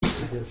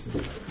All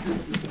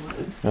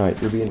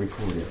right, you're being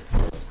recorded.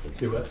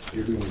 Do what?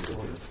 You're being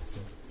recorded.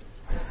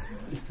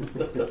 You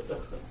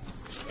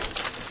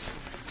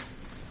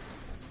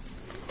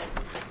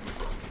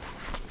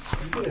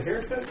get a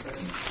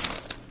haircut?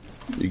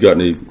 You got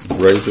any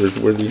razors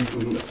with you?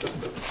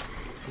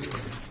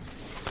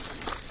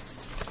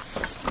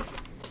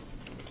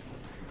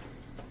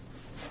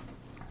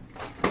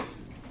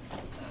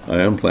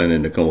 I am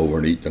planning to come over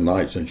and eat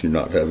tonight since you're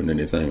not having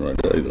anything right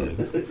today, though.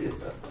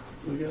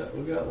 Yeah,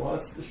 we got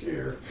lots to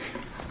share.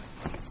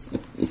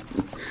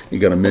 You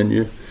got a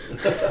menu?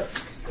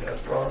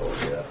 That's probably,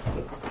 yeah.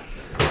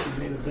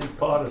 You need a big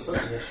pot of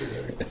something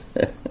yesterday.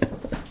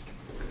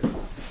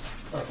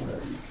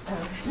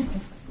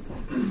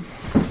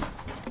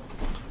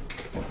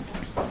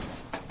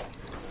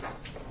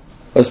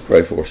 Let's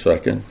pray for a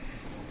second.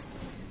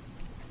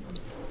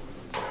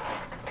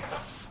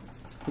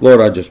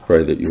 Lord, I just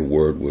pray that your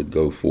word would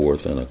go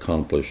forth and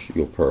accomplish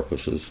your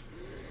purposes.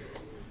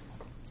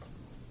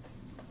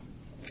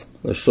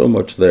 There's so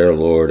much there,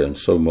 Lord, and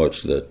so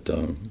much that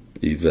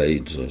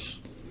evades us,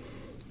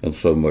 and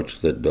so much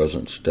that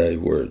doesn't stay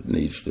where it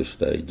needs to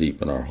stay,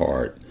 deep in our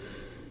heart.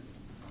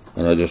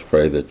 And I just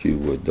pray that you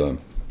would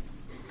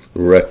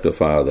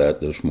rectify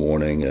that this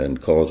morning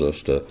and cause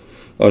us to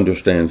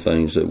understand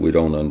things that we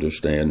don't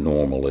understand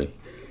normally,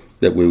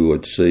 that we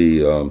would see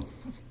the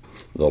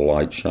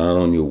light shine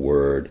on your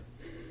word,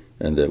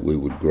 and that we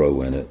would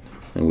grow in it.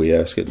 And we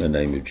ask it in the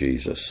name of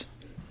Jesus.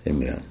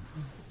 Amen.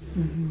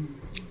 Mm-hmm.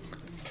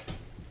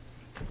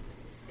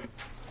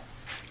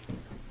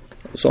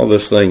 I saw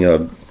this thing,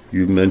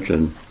 you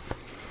mentioned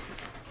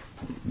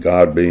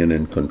God being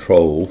in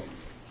control.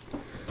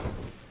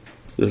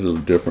 This is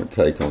a different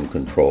take on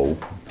control.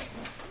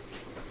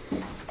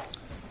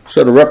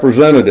 So the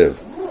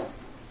representative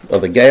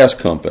of the gas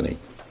company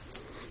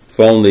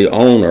phoned the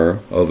owner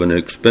of an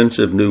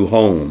expensive new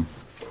home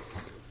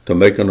to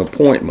make an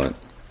appointment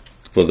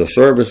for the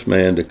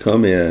serviceman to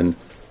come in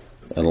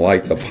and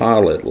light the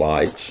pilot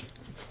lights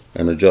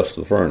and adjust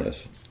the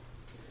furnace.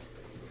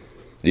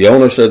 The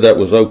owner said that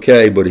was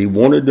okay, but he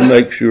wanted to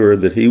make sure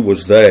that he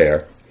was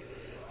there,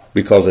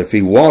 because if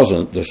he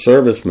wasn't, the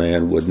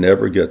serviceman would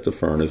never get the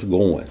furnace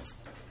going.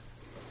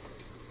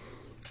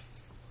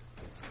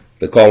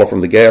 The caller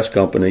from the gas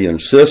company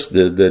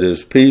insisted that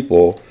his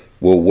people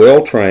were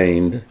well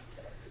trained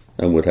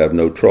and would have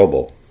no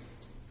trouble.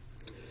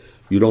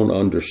 You don't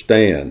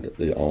understand,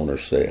 the owner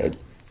said.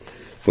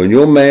 When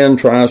your man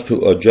tries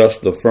to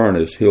adjust the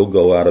furnace, he'll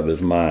go out of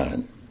his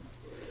mind.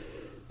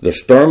 The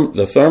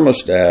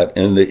thermostat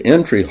in the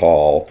entry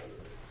hall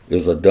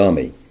is a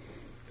dummy.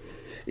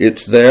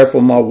 It's there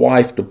for my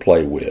wife to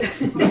play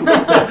with.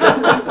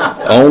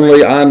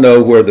 Only I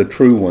know where the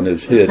true one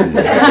is hidden.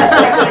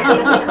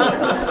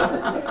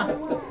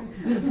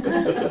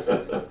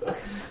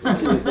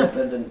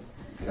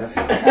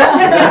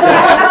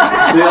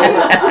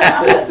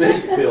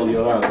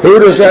 Who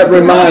does that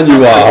remind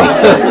you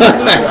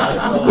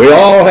of? We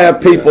all have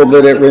people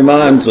that it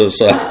reminds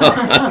us of.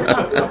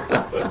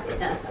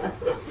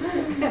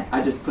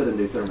 I just put a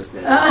new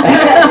thermostat.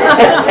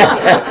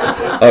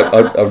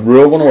 A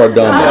real one or a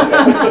dumb one?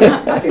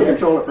 I can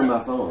control it from my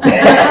phone.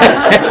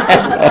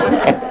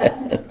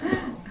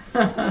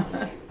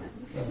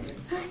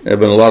 There have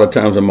been a lot of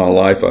times in my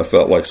life I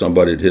felt like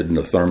somebody had hidden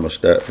a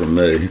thermostat from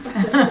me.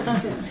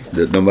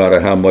 That no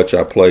matter how much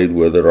I played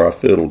with it or I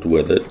fiddled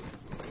with it,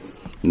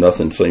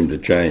 nothing seemed to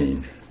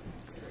change.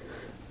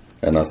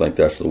 And I think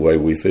that's the way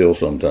we feel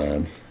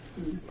sometimes.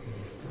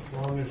 As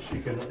long as she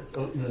can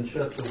open and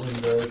shut the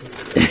windows.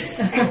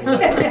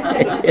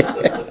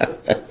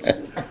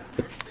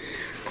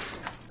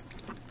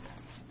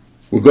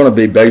 We're going to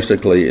be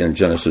basically in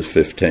Genesis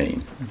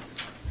 15.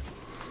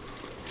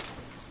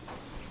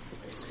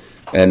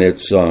 And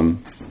it's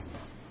one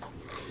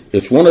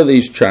of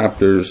these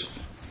chapters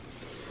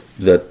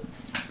that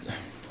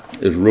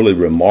is really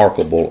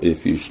remarkable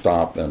if you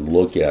stop and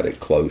look at it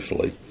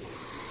closely.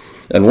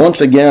 And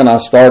once again, I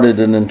started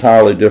in an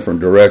entirely different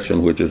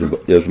direction, which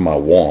is my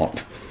want.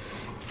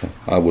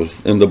 I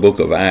was in the book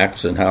of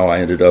Acts, and how I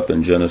ended up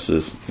in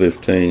Genesis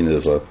 15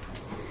 is a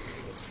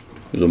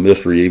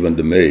mystery even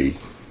to me.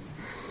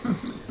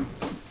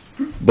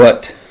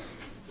 But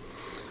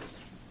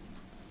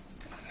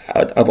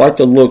I'd like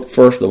to look,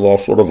 first of all,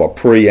 sort of a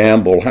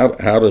preamble.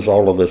 How does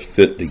all of this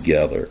fit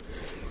together?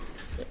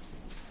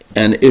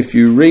 And if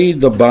you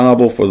read the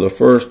Bible for the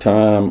first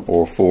time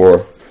or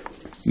for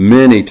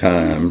many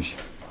times,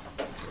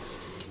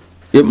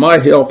 it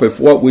might help if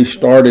what we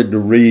started to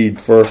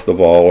read, first of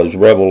all, is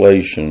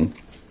Revelation,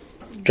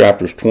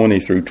 chapters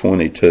 20 through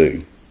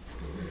 22.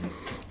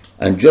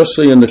 And just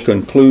seeing the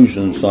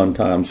conclusion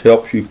sometimes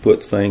helps you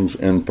put things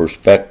in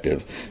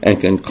perspective and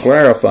can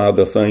clarify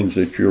the things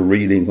that you're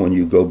reading when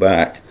you go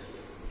back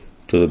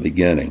to the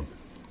beginning.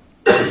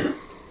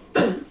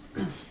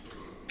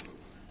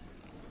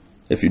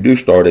 If you do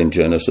start in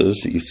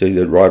Genesis, you see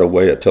that right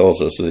away it tells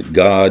us that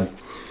God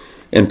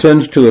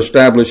intends to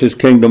establish his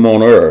kingdom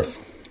on earth.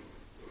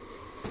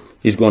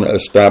 He's going to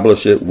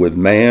establish it with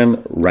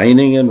man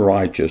reigning in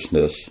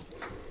righteousness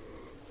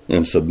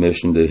in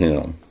submission to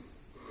him.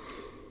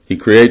 He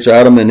creates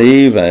Adam and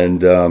Eve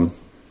and to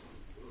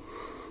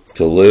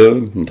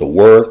live and to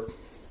work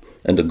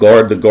and to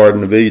guard the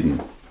Garden of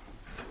Eden.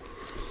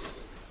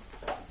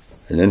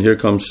 And then here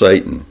comes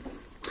Satan.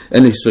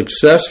 And he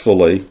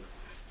successfully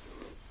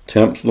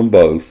tempts them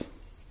both.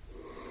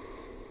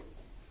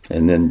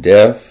 And then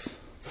death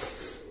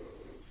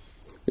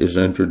is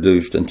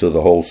introduced into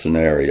the whole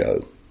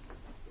scenario.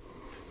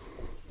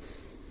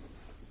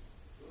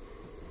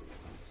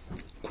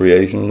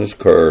 Creation is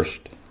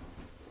cursed.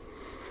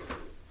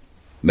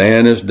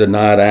 Man is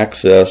denied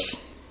access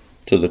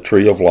to the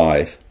tree of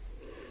life.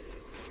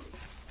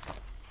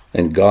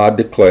 And God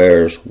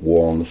declares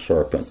war on the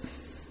serpent.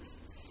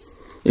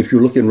 If you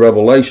look in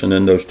Revelation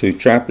in those 2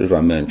 chapters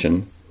I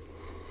mentioned,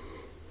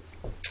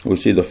 we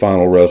see the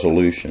final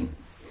resolution.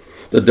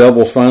 The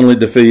devil's finally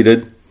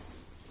defeated.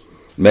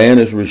 Man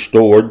is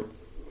restored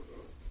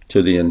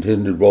to the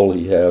intended role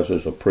he has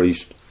as a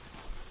priest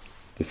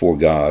before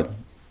God.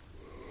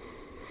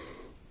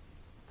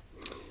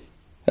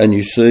 And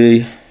you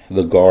see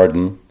the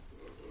garden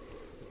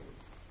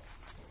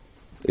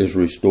is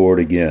restored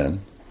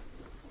again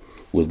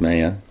with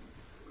man.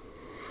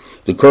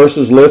 The curse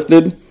is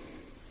lifted.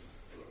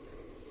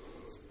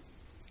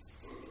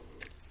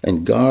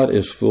 And God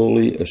is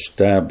fully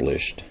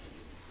established.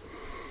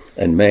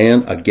 And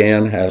man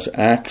again has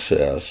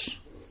access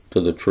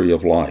to the tree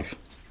of life.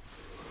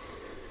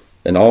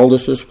 And all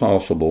this is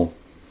possible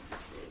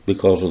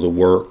because of the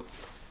work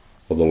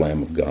of the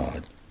Lamb of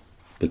God,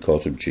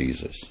 because of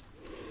Jesus.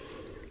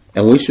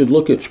 And we should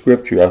look at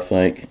Scripture, I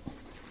think,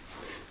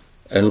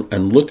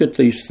 and look at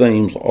these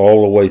themes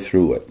all the way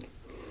through it.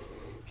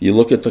 You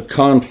look at the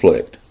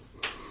conflict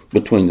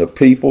between the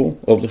people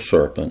of the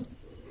serpent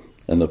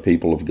and the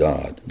people of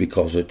God,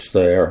 because it's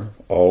there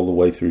all the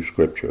way through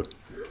Scripture.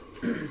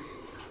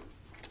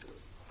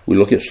 We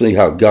look at see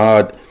how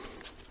God,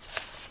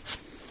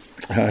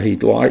 how he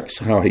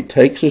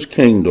takes his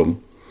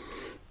kingdom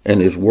and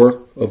his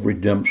work of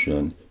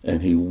redemption,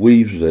 and he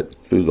weaves it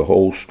through the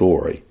whole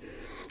story,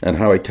 and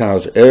how he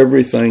ties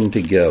everything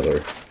together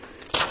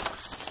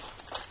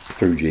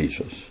through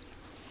Jesus.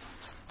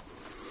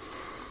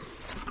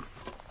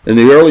 In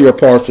the earlier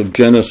parts of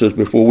Genesis,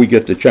 before we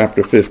get to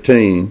chapter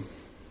 15,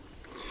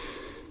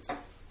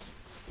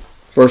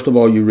 first of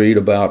all, you read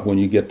about, when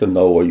you get to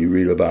Noah, you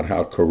read about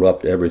how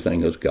corrupt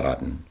everything has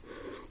gotten.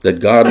 That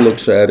God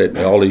looks at it and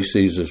all he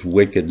sees is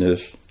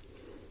wickedness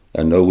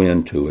and no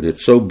end to it.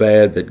 It's so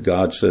bad that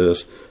God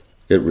says,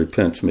 it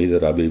repents me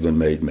that I've even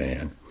made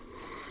man.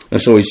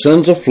 And so he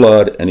sends a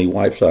flood and he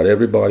wipes out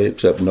everybody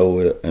except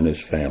Noah and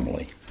his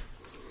family.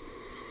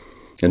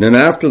 And then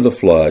after the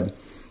flood,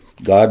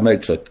 God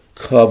makes a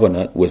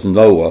covenant with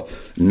Noah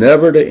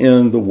never to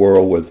end the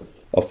world with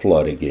a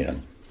flood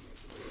again.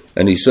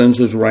 And he sends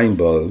his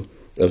rainbow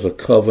as a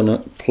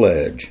covenant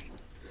pledge.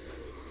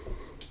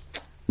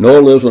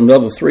 Noah lives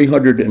another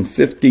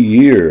 350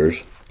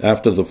 years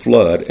after the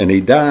flood, and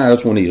he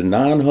dies when he's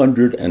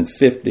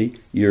 950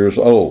 years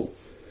old.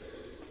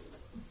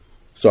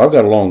 So I've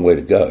got a long way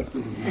to go.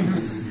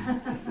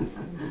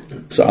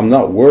 So I'm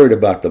not worried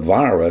about the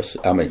virus.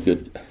 I mean,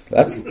 good,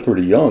 that's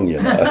pretty young,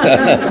 you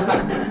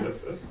know.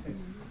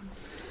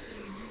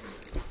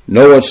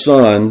 Noah's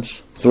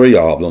sons, 3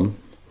 of them,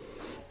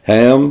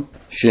 Ham,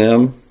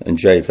 Shem, and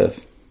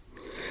Japheth,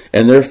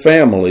 and their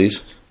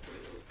families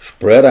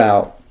spread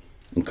out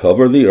and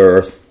cover the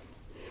earth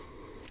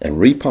and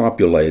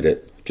repopulate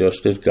it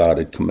just as God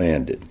had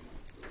commanded.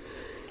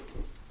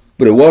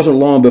 But it wasn't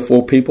long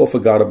before people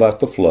forgot about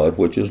the flood,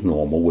 which is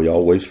normal. We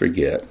always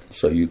forget.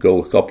 So you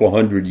go a couple of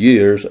 100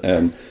 years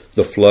and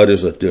the flood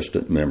is a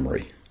distant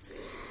memory.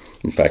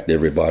 In fact,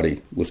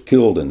 everybody was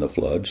killed in the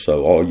flood,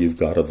 so all you've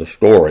got are the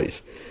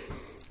stories.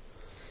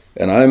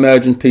 And I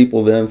imagine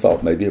people then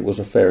thought maybe it was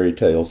a fairy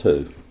tale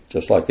too,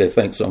 just like they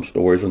think some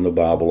stories in the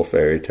Bible are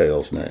fairy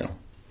tales now.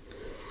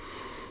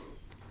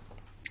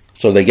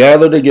 So they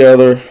gather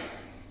together,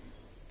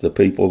 the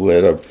people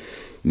that are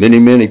many,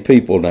 many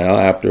people now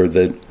after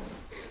the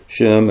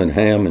Shem and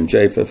Ham and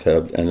Japheth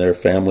and their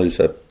families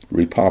have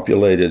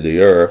repopulated the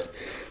earth.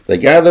 They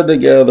gather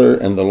together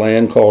in the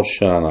land called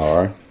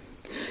Shinar,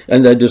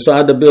 and they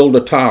decide to build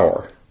a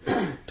tower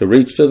to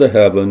reach to the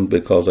heaven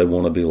because they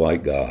want to be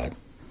like God.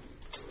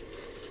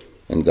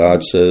 And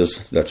God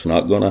says, that's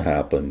not going to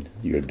happen.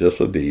 You're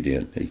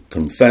disobedient. He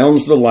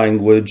confounds the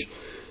language.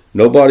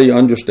 Nobody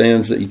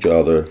understands each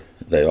other.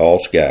 They all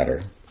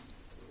scatter.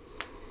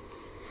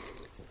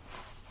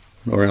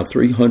 Around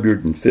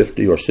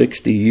 350 or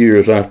 60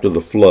 years after the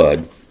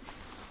flood,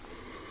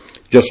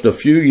 just a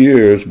few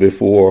years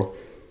before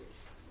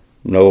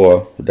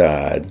Noah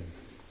died,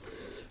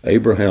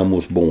 Abraham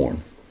was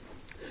born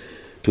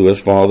to his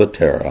father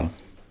Terah.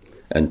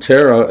 And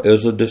Terah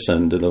is a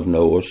descendant of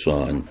Noah's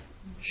son,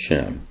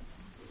 Shem.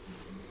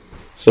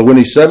 So when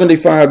he's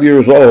 75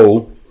 years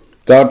old,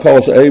 God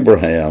calls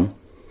Abraham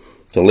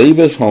to leave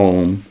his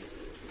home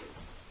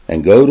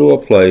and go to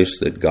a place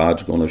that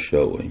God's going to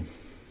show him.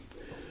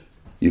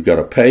 You've got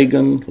a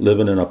pagan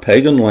living in a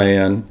pagan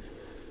land,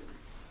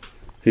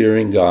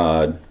 hearing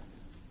God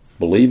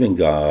believing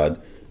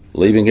God,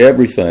 leaving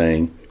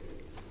everything,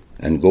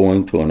 and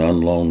going to an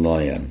unknown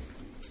land.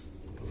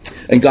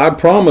 And God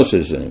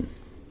promises him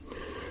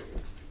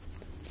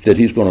that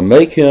he's going to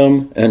make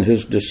him and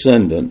his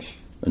descendants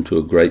into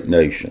a great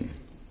nation,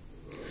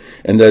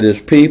 and that his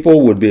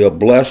people would be a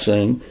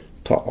blessing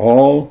to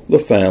all the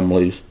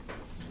families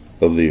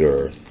of the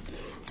earth.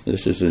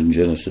 This is in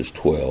Genesis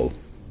 12.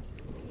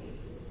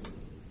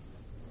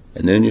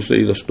 And then you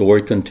see the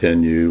story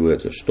continue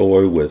with the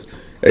story with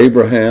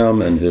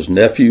Abraham and his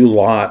nephew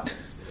Lot,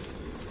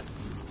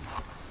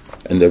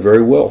 and they're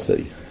very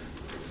wealthy.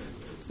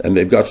 And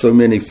they've got so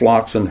many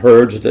flocks and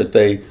herds that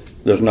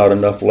there's not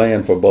enough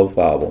land for both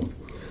of them.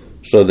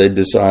 So they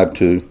decide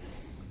to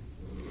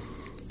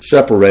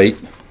separate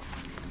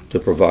to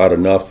provide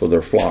enough for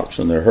their flocks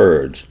and their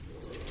herds.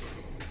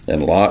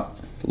 And Lot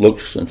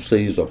looks and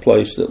sees a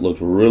place that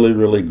looks really,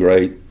 really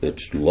great.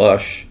 It's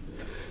lush.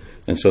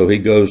 And so he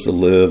goes to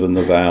live in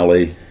the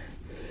valley,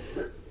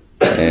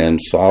 and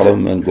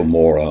Sodom and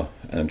Gomorrah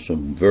and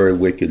some very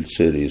wicked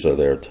cities are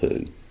there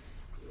too.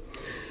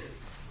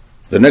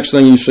 The next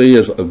thing you see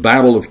is a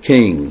battle of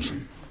kings.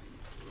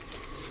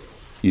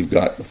 You've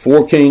got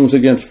 4 kings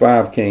against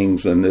 5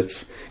 kings, and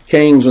it's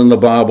kings in the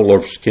Bible are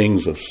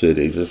kings of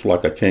cities. It's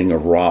like a king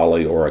of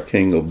Raleigh or a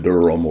king of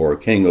Durham or a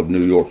king of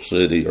New York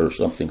City or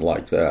something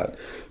like that.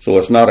 So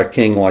it's not a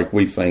king like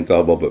we think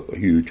of a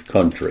huge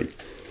country.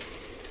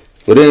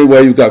 But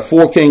anyway, you've got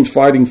 4 kings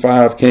fighting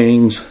 5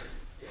 kings.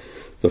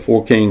 The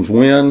 4 kings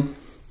win.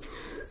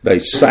 They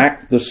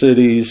sack the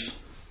cities,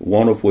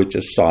 one of which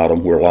is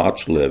Sodom, where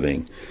Lot's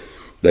living.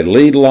 They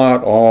lead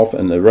Lot off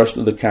and the rest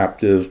of the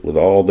captives with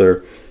all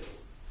the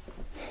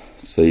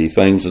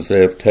things that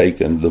they have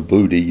taken, the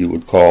booty you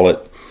would call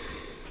it.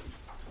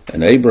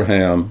 And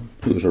Abraham,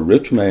 who's a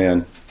rich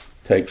man,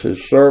 takes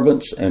his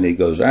servants and he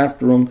goes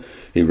after them.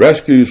 He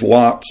rescues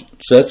Lot,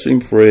 sets him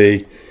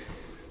free.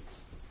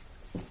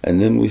 And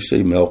then we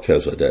see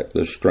Melchizedek,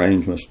 this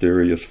strange,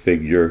 mysterious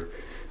figure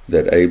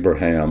that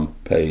Abraham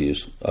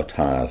pays a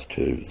tithe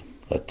to,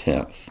 a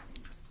tenth.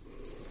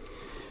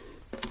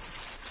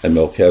 And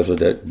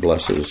Melchizedek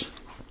blesses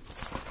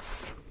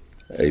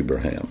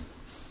Abraham.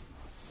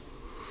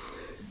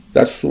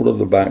 That's sort of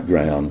the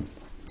background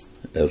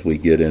as we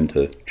get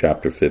into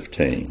chapter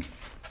 15.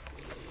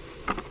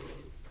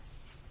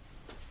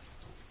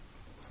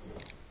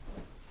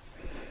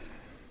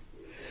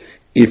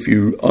 If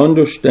you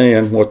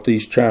understand what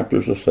these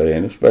chapters are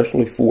saying,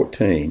 especially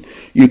 14,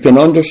 you can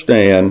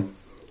understand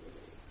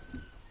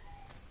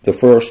the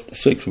first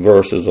 6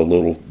 verses a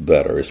little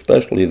better,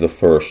 especially the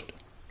first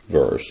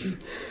verse.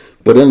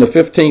 But in the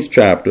 15th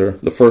chapter,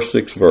 the first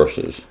 6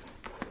 verses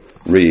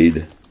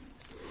read,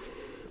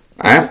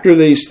 after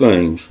these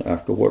things,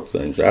 after what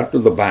things? After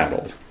the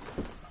battle,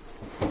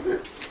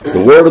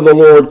 the word of the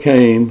Lord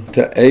came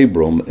to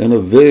Abram in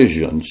a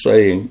vision,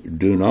 saying,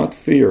 do not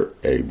fear,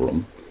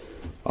 Abram.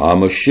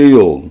 I'm a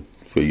shield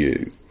for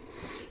you.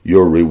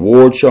 Your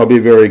reward shall be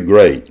very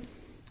great.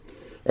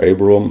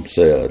 Abram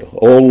said,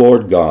 O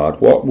Lord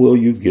God, what will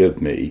you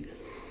give me,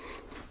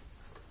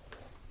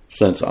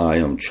 since I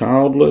am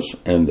childless,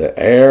 and the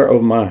heir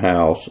of my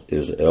house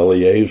is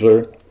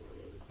Eliezer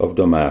of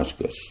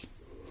Damascus?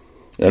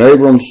 And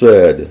Abram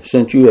said,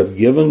 since you have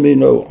given me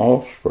no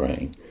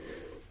offspring,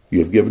 you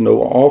have given no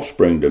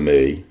offspring to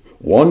me,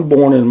 one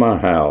born in my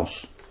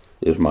house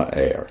is my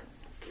heir.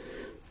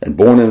 And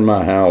born in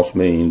my house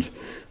means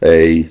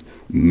a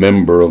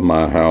member of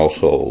my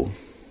household.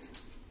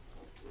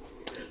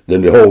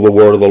 Then behold, the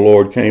word of the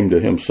Lord came to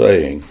him,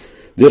 saying,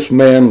 this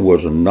man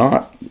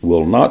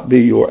will not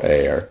be your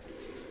heir,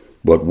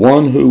 but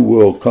one who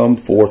will come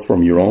forth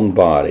from your own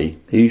body,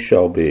 he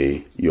shall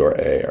be your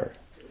heir.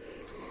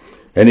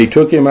 And he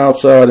took him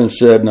outside and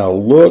said, now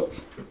look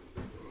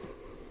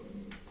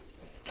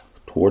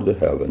toward the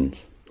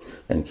heavens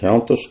and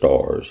count the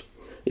stars,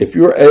 if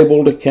you're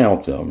able to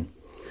count them.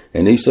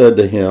 And he said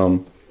to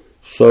him,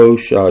 so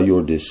shall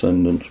your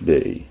descendants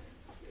be.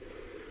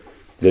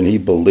 Then he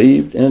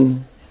believed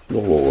in the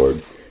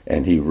Lord,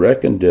 and he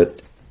reckoned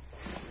it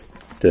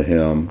to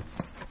him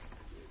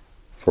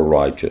for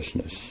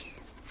righteousness.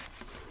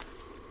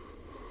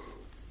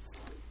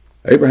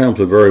 Abraham's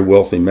a very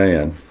wealthy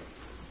man,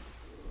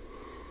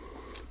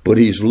 but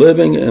he's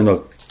living in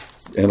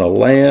a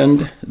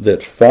land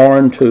that's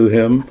foreign to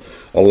him,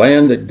 a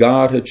land that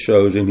God had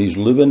chosen him. He's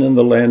living in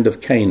the land of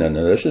Canaan.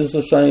 And this is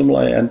the same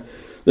land.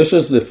 This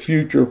is the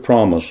future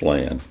promised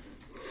land.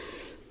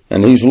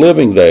 And he's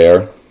living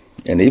there.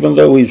 And even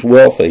though he's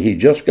wealthy, he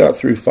just got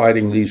through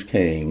fighting these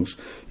kings.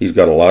 He's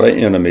got a lot of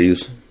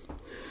enemies.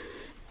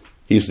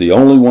 He's the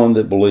only one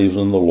that believes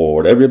in the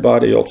Lord.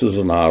 Everybody else is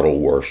an idol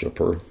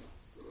worshiper.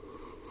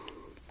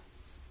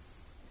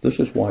 This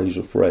is why he's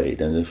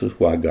afraid. And this is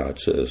why God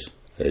says,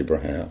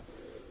 Abraham,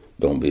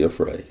 don't be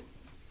afraid.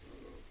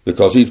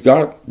 Because he's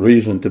got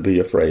reason to be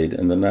afraid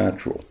in the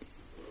natural.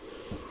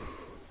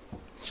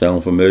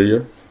 Sound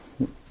familiar?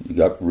 You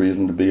got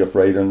reason to be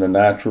afraid in the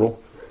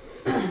natural?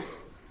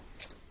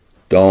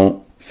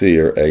 Don't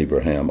fear,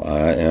 Abraham.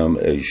 I am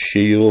a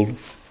shield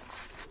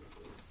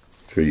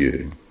for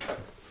you.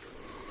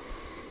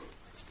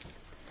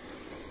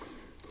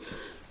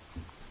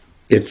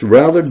 it's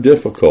rather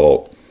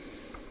difficult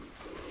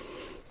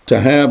to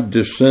have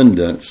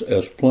descendants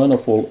as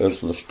plentiful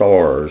as the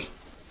stars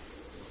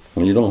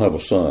when you don't have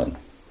a son.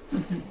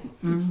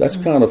 Mm-hmm. That's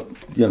kind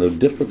of,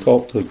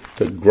 difficult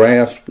to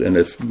grasp, and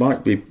it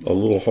might be a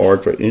little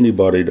hard for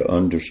anybody to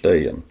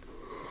understand.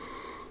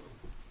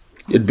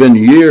 It'd been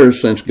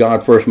years since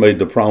God first made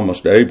the promise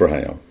to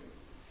Abraham.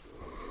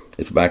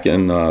 It's back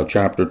in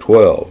chapter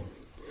 12,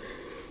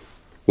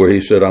 where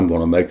he said, I'm going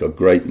to make a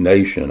great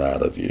nation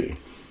out of you.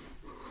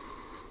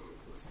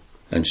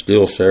 And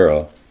still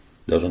Sarah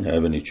doesn't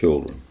have any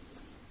children.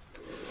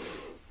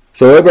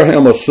 So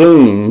Abraham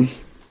assumes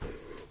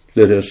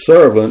that his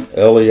servant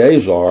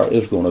Eliezer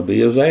is going to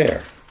be his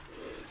heir.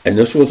 And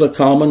this was a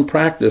common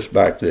practice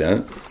back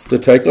then, to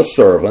take a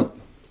servant,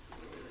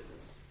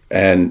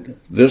 and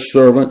this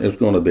servant is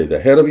going to be the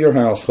head of your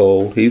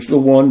household. He's the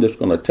one that's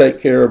going to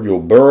take care of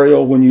your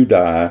burial when you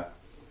die,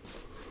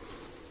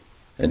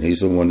 and he's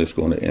the one that's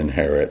going to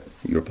inherit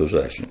your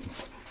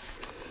possessions.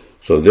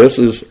 So this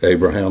is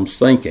Abraham's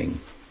thinking.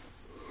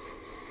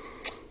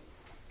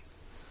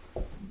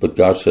 But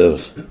God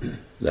says,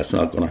 that's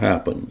not going to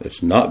happen.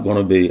 It's not going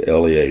to be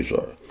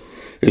Eliezer.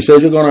 He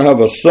says, you're going to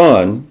have a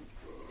son,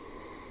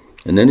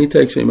 and then he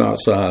takes him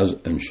outside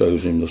and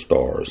shows him the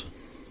stars.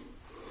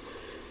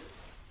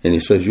 And he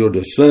says, your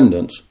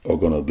descendants are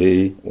going to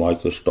be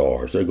like the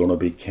stars. They're going to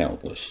be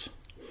countless.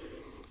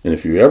 And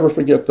if you ever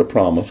forget the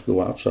promise,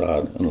 go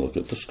outside and look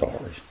at the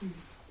stars.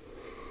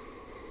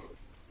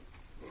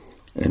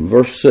 And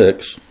verse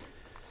 6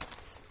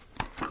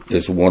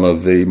 is one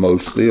of the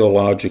most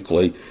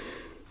theologically,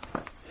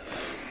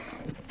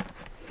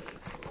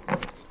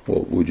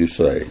 what would you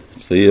say,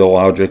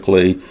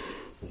 theologically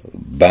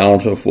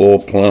bountiful,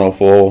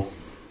 plentiful.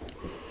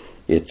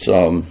 It's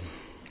one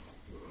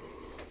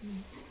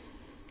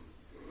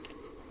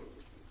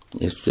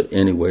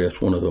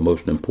of the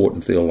most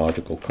important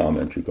theological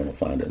comments you're going to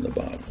find in the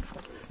Bible.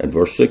 And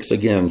verse 6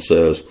 again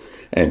says,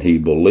 and he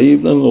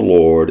believed in the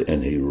Lord,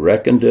 and he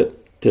reckoned it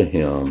to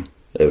him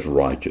as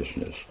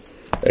righteousness.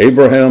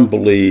 Abraham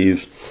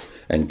believes,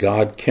 and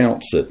God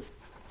counts it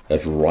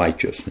as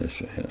righteousness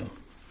to him.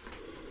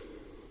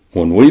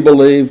 When we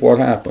believe, what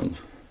happens?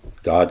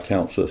 God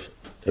counts us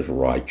as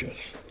righteous.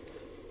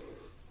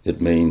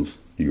 It means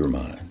you're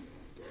mine.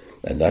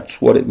 And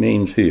that's what it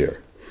means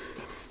here.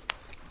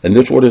 And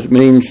this is what it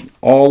means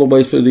all the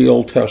way through the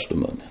Old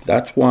Testament.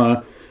 That's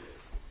why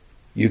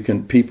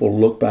people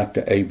look back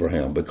to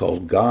Abraham, because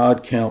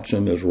God counts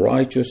him as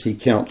righteous. He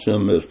counts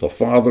him as the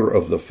father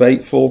of the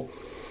faithful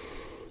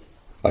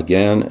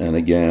again and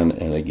again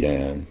and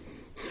again.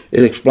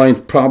 It explains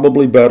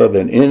probably better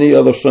than any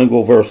other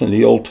single verse in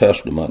the Old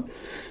Testament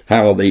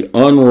how the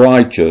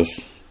unrighteous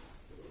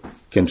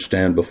can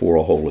stand before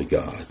a holy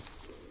God,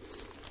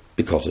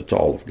 because it's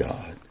all of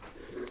God.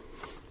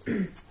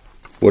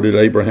 What did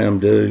Abraham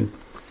do?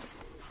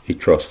 He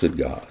trusted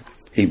God.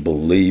 He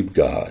believed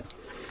God.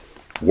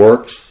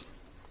 Works,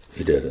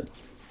 he didn't.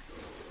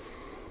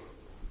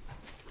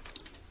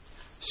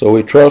 So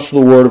he trusts the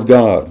Word of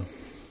God.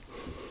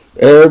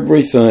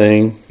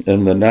 Everything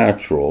in the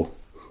natural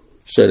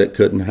said it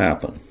couldn't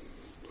happen.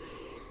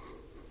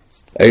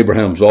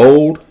 Abraham's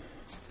old,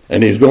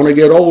 and he's going to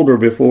get older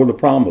before the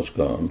promise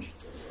comes.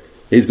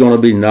 He's going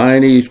to be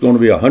 90, he's going to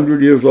be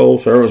 100 years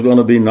old, Sarah's going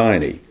to be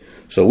 90.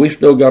 So we've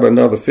still got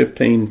another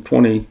 15,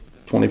 20,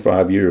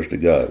 25 years to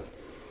go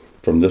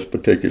from this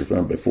particular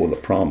time before the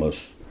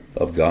promise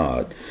of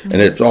God.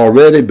 And it's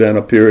already been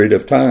a period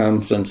of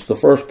time since the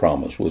first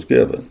promise was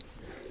given.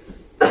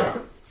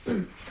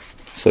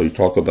 So you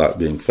talk about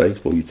being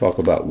faithful, you talk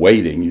about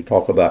waiting, you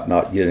talk about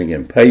not getting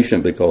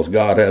impatient because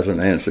God hasn't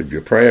answered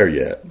your prayer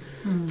yet.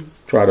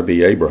 Try to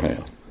be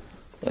Abraham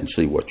and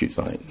see what you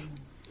think.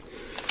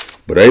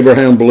 But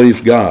Abraham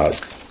believes God.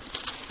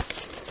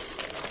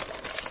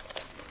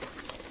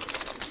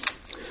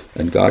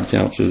 And God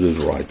counts it as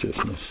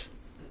righteousness.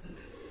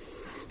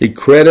 He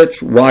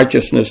credits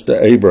righteousness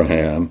to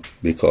Abraham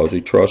because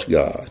he trusts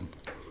God,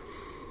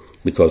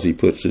 because he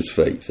puts his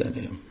faith in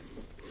him.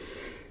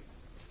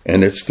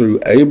 And it's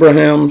through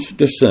Abraham's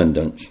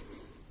descendants,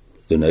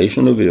 the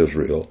nation of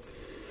Israel,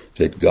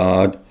 that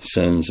God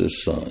sends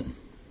his son,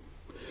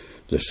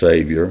 the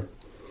Savior,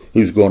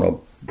 who's going to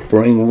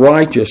bring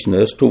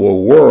righteousness to a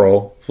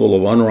world full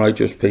of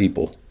unrighteous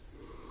people.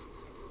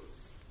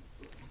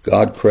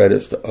 God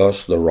credits to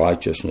us the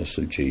righteousness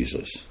of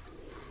Jesus.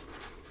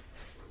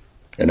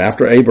 And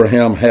after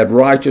Abraham had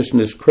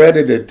righteousness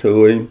credited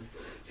to him,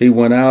 he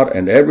went out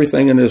and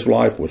everything in his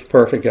life was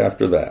perfect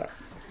after that.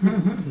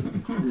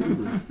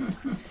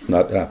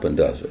 Not happened,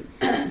 does it?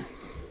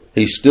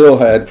 He still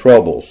had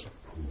troubles.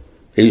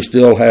 He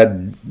still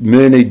had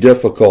many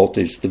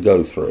difficulties to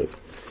go through.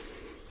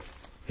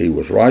 He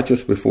was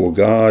righteous before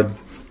God.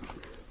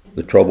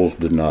 The troubles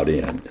did not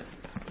end,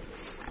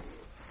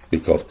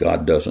 because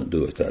God doesn't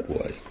do it that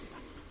way.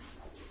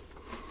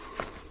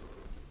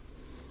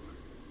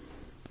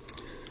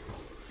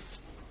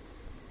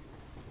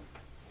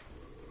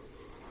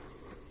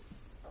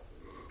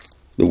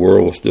 The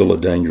world was still a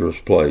dangerous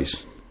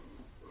place.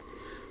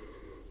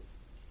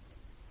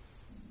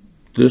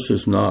 This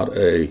is not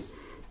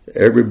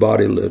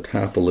everybody lived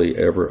happily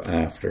ever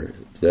after.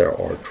 There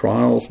are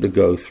trials to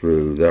go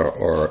through. There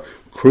are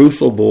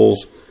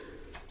crucibles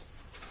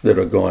that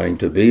are going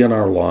to be in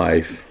our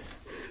life.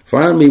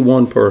 Find me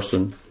one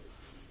person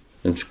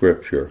in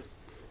Scripture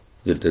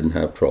that didn't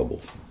have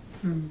troubles.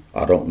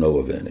 I don't know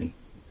of any.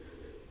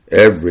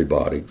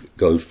 Everybody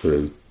goes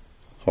through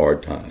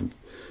hard times.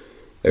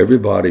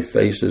 Everybody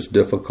faces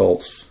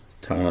difficult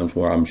times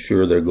where I'm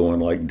sure they're going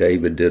like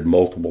David did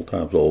multiple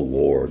times. Oh,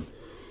 Lord,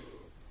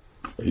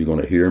 are you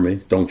going to hear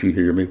me? Don't you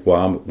hear me?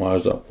 Why am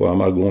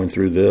I going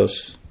through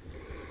this?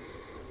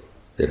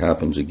 It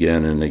happens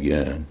again and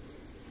again.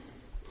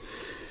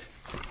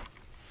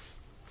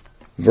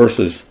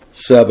 Verses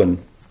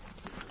 7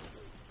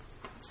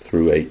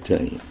 through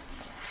 18.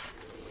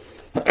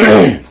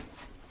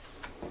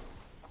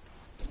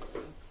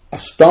 I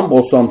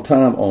stumble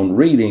sometime on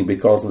reading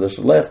because this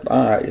left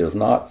eye is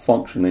not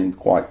functioning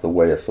quite the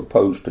way it's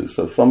supposed to.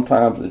 So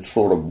sometimes it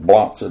sort of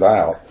blocks it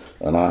out,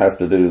 and I have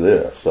to do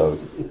this. So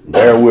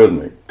bear with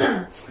me.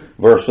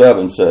 Verse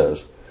 7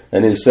 says,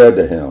 "And he said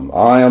to him,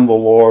 I am the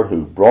Lord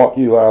who brought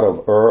you out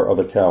of Ur of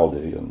the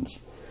Chaldeans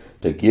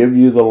to give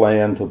you the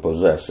land to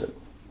possess it.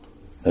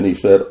 And he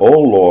said, O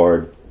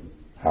Lord,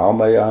 how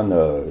may I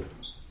know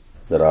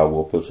that I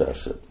will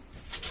possess it?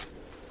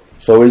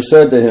 So he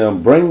said to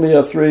him, Bring me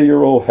a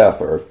 3-year-old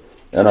heifer,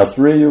 and a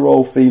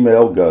 3-year-old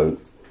female goat,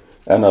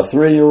 and a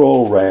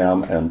 3-year-old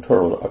ram, and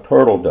a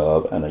turtle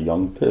dove, and a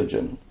young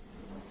pigeon.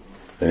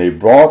 And he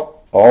brought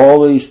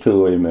all these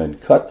to him, and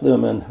cut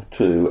them in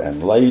two,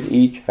 and laid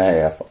each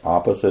half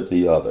opposite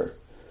the other.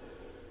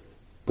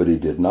 But he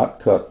did not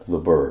cut the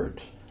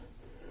birds.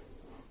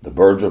 The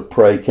birds of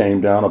prey came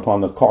down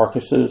upon the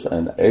carcasses,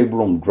 and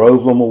Abram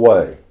drove them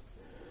away.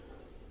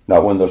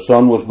 Now when the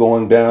sun was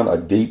going down, a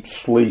deep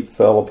sleep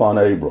fell upon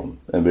Abram,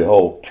 and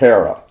behold,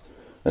 terror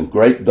and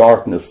great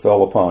darkness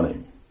fell upon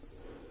him.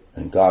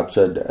 And God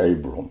said to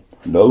Abram,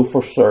 Know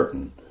for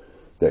certain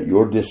that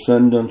your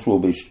descendants will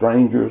be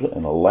strangers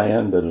in a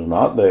land that is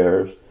not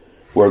theirs,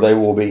 where they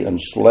will be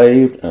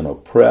enslaved and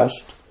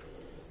oppressed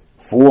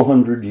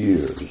 400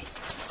 years.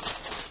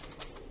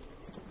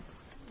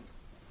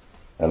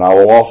 And I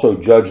will also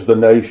judge the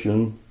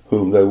nation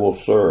whom they will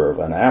serve,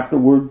 and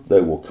afterward they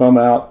will come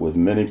out with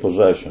many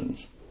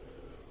possessions.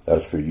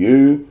 As for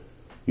you,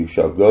 you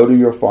shall go to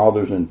your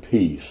fathers in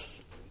peace.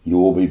 You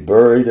will be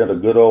buried at a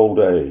good old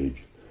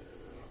age.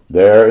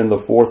 There in the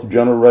 4th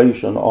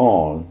generation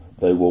on,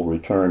 they will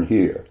return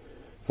here,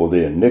 for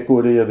the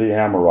iniquity of the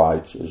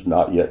Amorites is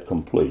not yet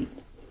complete.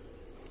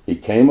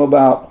 It came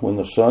about when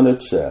the sun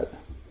had set,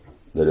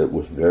 that it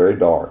was very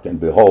dark, and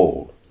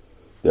behold,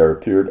 there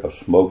appeared a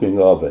smoking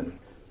oven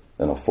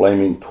and a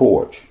flaming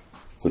torch,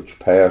 which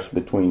passed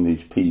between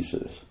these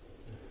pieces.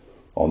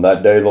 On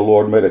that day the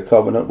Lord made a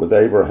covenant with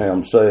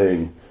Abraham,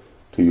 saying,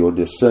 To your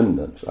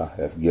descendants I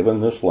have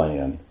given this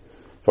land,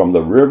 from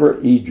the river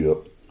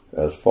Egypt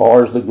as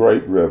far as the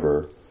great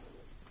river,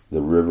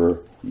 the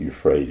river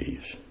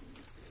Euphrates.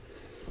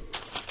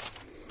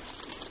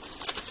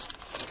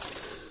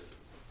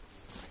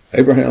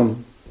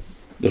 Abraham,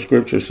 the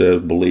scripture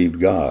says, believed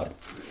God.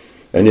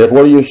 And yet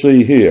what do you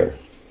see here?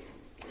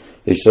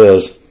 He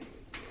says,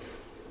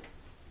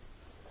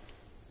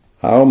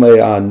 How may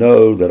I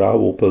know that I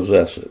will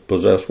possess it?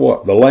 Possess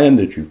what? The land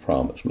that you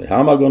promised me. How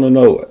am I going to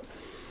know it?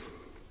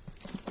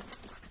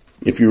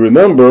 If you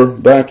remember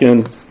back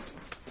in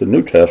the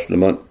New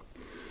Testament,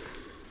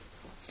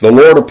 the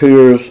Lord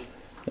appears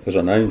as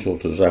an angel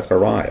to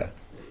Zechariah,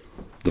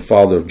 the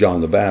father of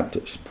John the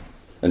Baptist.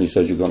 And he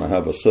says, You're going to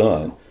have a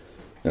son.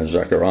 And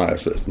Zechariah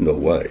says, No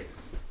way.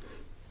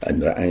 And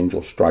the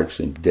angel strikes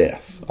him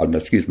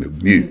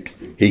mute.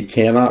 He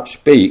cannot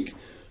speak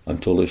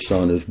until his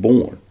son is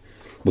born.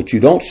 But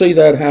you don't see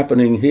that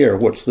happening here.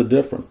 What's the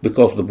difference?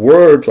 Because the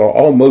words are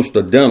almost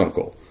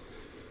identical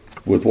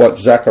with what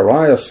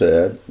Zechariah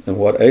said and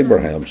what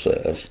Abraham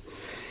says.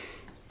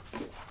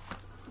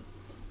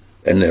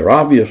 And they're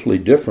obviously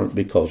different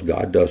because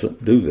God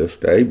doesn't do this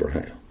to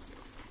Abraham.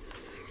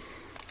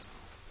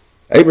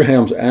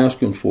 Abraham's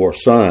asking for a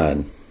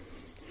sign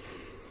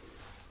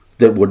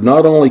that would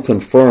not only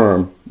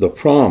confirm the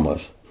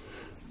promise,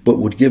 but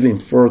would give him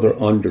further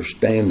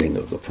understanding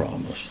of the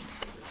promise.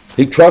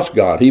 He trusts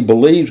God. He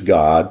believes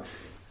God.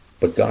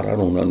 But God, I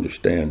don't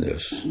understand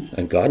this.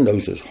 And God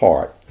knows his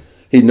heart.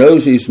 He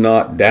knows he's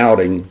not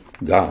doubting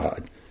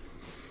God.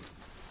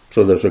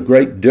 So there's a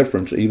great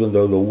difference, even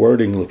though the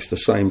wording looks the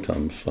same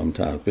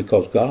sometimes.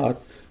 Because God,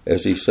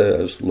 as he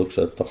says, looks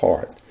at the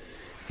heart.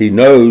 He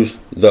knows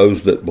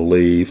those that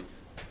believe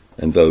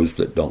and those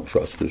that don't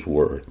trust his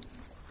word.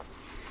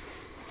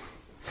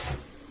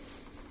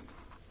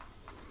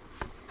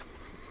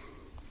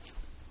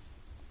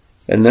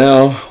 And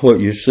now what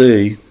you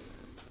see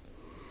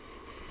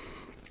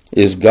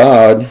is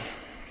God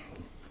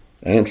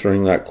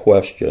answering that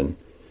question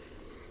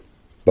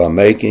by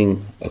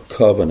making a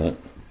covenant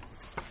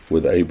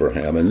with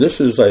Abraham. And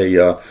this is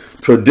a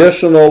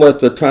traditional, at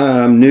the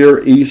time,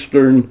 Near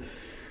Eastern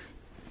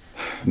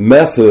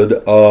method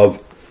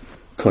of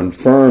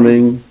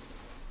confirming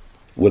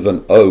with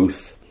an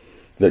oath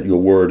that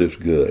your word is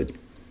good.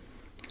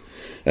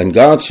 And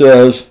God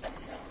says,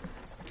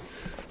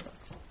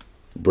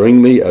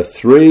 bring me a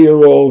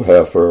 3-year-old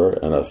heifer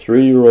and a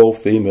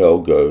 3-year-old female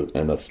goat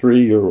and a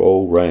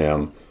 3-year-old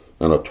ram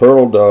and a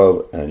turtle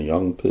dove and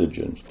young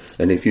pigeons.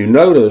 And if you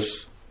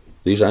notice,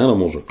 these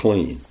animals are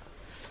clean.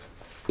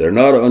 They're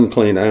not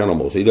unclean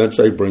animals. He doesn't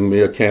say, bring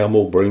me a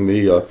camel, bring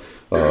me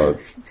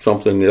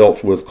something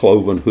else with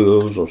cloven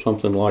hooves or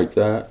something like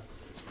that.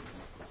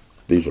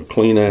 These are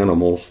clean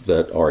animals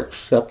that are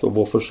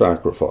acceptable for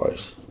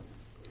sacrifice.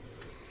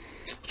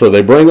 So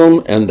they bring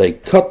them and they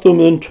cut them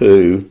in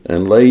two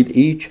and laid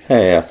each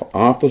half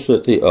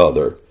opposite the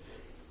other,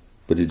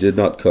 but he did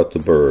not cut the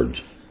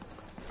birds.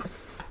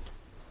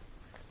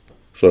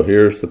 So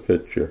here's the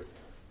picture.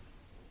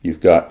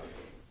 You've got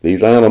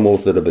these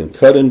animals that have been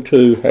cut in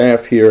two,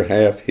 half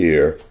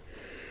here,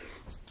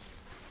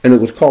 and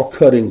it was called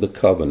cutting the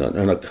covenant.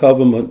 And a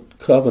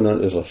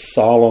covenant is a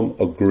solemn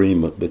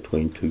agreement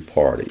between two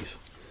parties.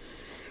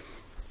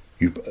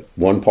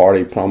 One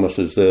party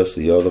promises this,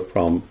 the other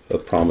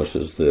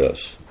promises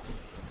this.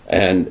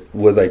 And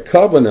with a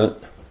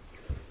covenant,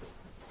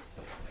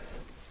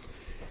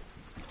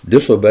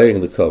 disobeying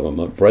the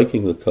covenant,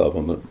 breaking the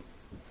covenant,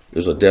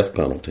 is a death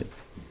penalty.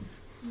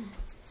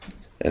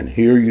 And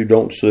here you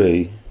don't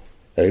see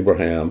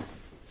Abraham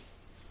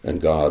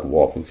and God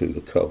walking through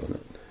the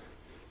covenant.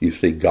 You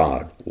see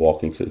God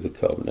walking through the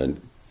covenant.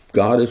 And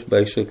God is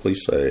basically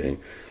saying,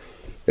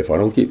 if I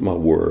don't keep my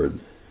word,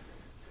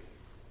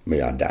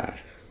 may I die.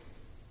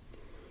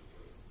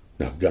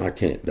 Now, God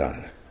can't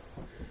die.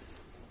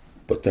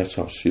 But that's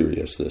how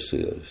serious this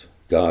is.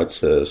 God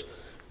says,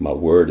 my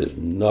word is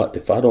not,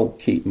 if I don't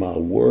keep my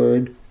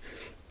word,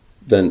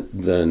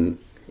 then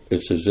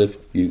it's as if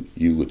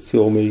you would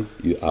kill me,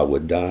 I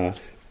would die.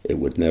 It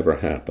would never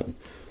happen.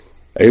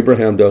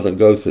 Abraham doesn't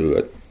go through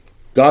it.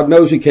 God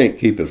knows he can't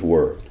keep his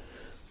word.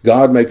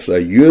 God makes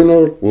a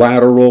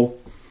unilateral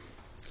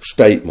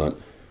statement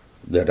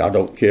that I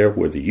don't care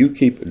whether you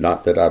keep it,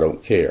 not that I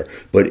don't care.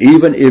 But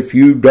even if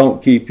you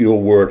don't keep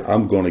your word,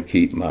 I'm going to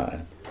keep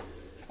mine.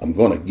 I'm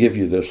going to give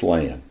you this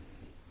land.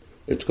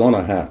 It's going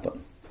to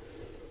happen.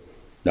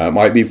 Now, it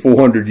might be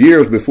 400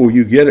 years before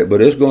you get it,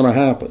 but it's going to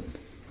happen.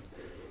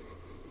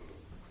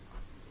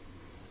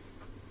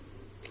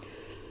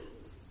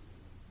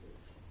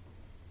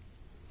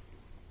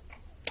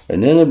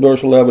 And then in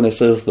verse 11 it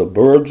says, the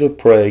birds of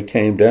prey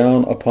came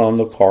down upon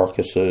the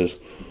carcasses,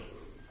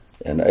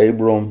 and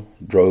Abram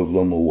drove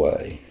them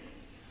away.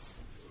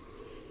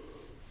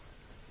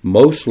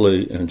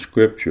 Mostly in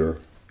Scripture,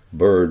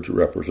 birds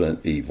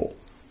represent evil.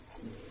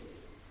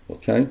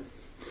 Okay?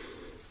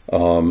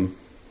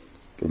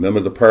 Remember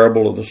the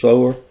parable of the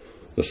sower?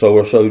 The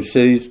sower sowed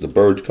seeds, the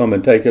birds come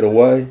and take it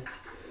away.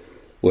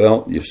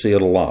 Well, you see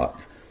it a lot.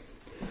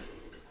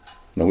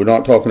 Now, we're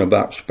not talking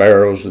about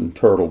sparrows and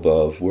turtle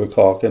doves. We're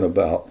talking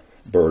about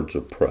birds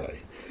of prey,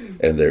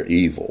 and they're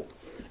evil.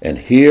 And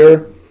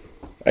here,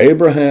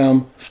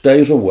 Abraham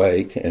stays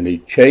awake, and he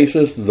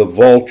chases the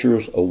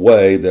vultures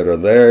away that are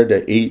there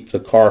to eat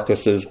the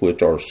carcasses,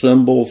 which are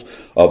symbols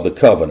of the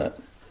covenant.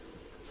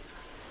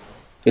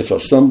 It's a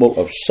symbol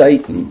of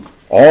Satan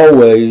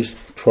always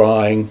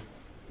trying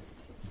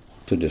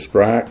to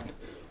distract,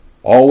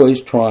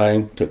 always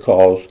trying to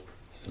cause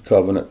the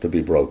covenant to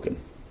be broken.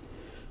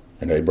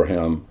 And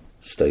Abraham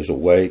stays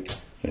awake,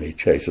 and he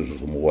chases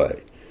them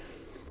away.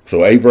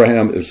 So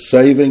Abraham is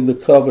saving the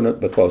covenant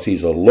because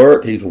he's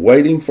alert. He's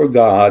waiting for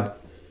God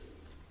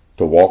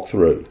to walk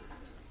through.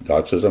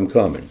 God says, I'm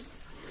coming.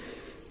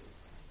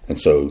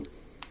 And so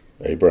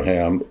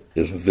Abraham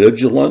is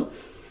vigilant,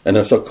 and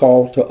it's a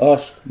call to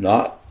us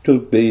not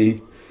to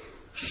be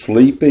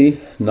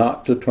sleepy,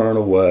 not to turn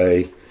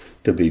away,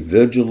 to be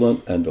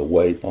vigilant and to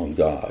wait on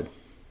God.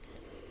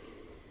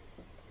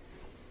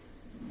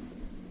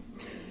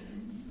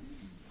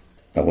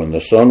 Now when the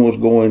sun was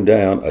going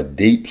down, a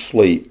deep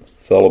sleep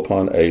fell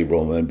upon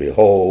Abram, and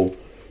behold,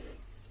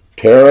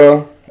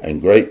 terror and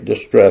great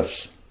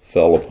distress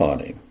fell upon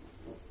him.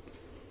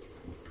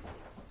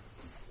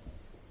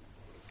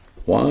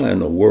 Why in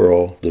the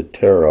world did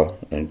terror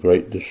and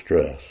great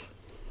distress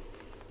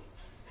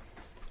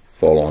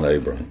fall on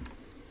Abraham?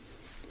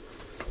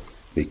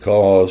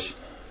 Because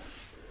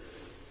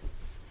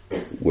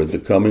with the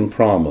coming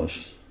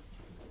promise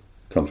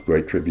comes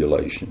great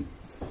tribulation.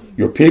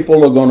 Your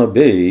people are going to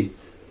be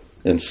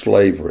in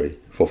slavery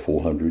for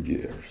 400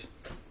 years.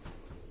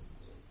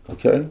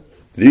 Okay?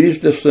 These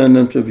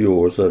descendants of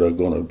yours that are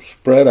going to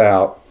spread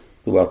out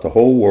throughout the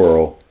whole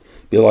world,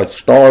 be like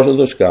stars of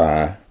the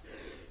sky,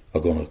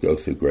 are going to go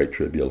through great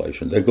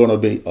tribulation. They're going to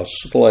be a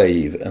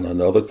slave in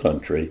another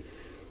country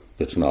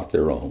that's not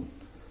their own.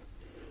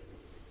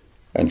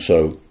 And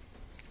so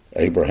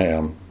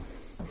Abraham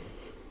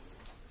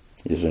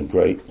is in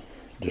great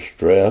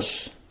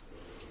distress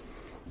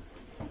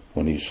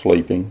when he's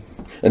sleeping.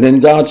 And then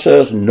God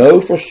says, know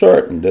for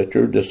certain that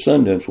your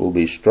descendants will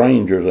be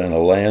strangers in a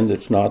land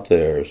that's not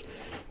theirs,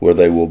 where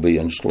they will be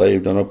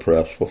enslaved and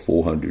oppressed for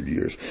 400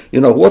 years.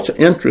 You know, what's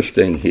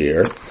interesting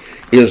here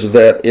is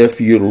that if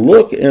you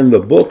look in the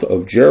book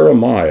of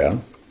Jeremiah,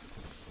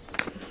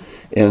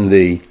 in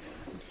the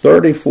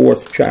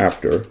 34th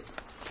chapter,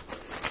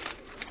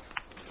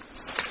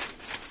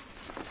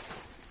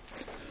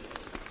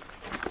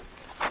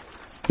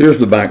 here's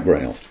the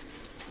background.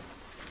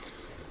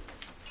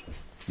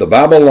 The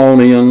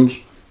Babylonians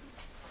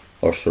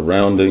are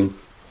surrounding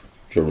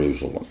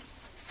Jerusalem.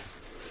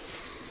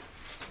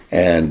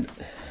 And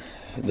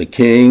the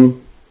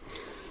king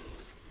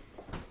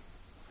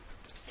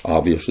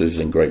obviously is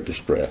in great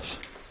distress.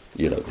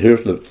 You know,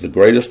 here's the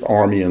greatest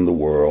army in the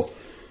world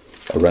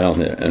around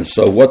there. And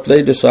so what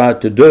they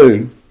decide to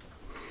do,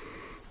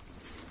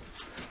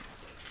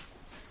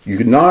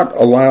 you're not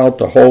allowed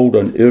to hold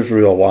an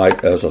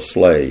Israelite as a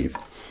slave,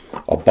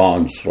 a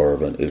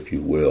bondservant, if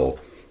you will,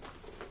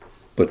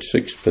 but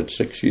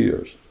 6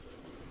 years.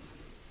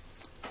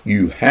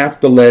 You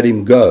have to let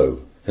him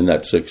go in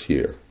that 6th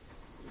year.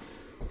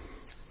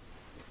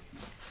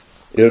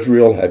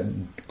 Israel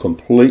had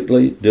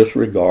completely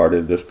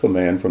disregarded this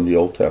command from the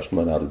Old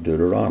Testament out of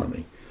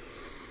Deuteronomy.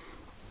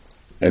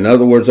 In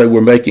other words, they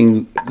were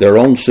making their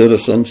own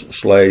citizens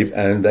slaves,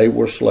 and they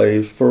were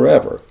slaves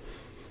forever.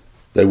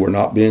 They were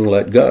not being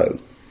let go.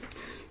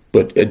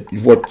 But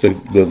what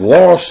the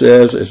law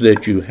says is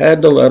that you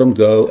had to let them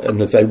go, and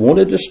if they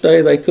wanted to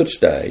stay, they could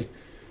stay.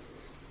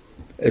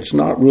 It's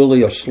not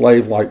really a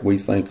slave like we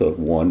think of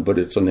one, but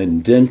it's an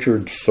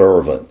indentured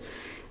servant.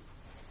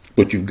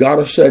 But you've got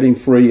to set him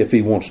free if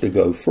he wants to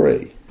go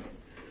free.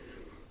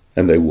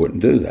 And they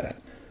wouldn't do that.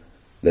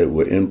 They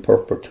were in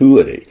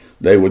perpetuity.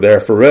 They were there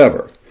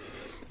forever.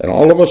 And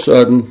all of a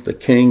sudden, the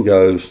king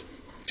goes,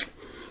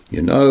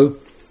 you know,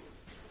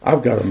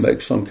 I've got to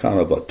make some kind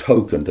of a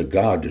token to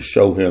God to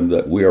show him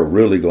that we are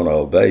really going to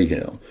obey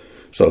him.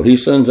 So he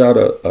sends out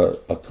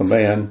a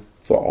command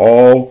for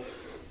all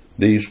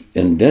these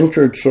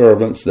indentured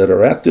servants that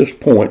are at this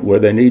point where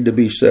they need to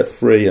be set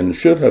free and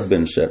should have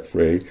been set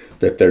free,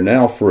 that they're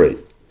now free.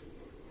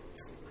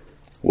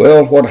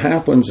 Well, what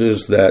happens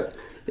is that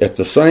at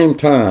the same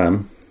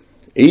time,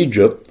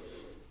 Egypt,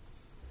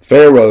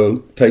 Pharaoh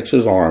takes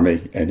his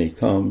army and he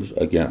comes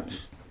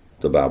against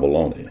the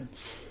Babylonians.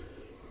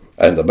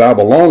 And the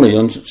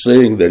Babylonians,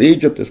 seeing that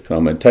Egypt is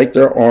coming, take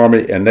their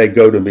army and they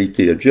go to meet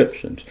the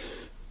Egyptians.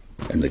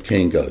 And the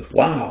king goes,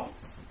 wow,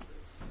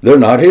 they're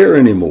not here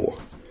anymore.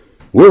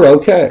 We're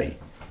okay.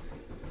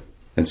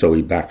 And so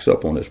he backs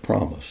up on his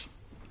promise.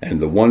 And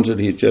the ones that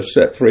he's just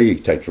set free,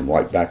 he takes them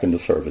right back into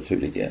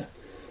servitude again.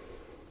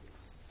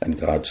 And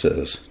God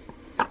says,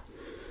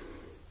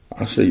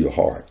 I see your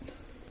heart.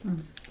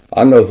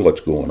 I know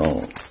what's going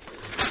on.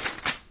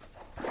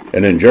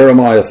 And in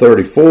Jeremiah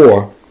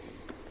 34,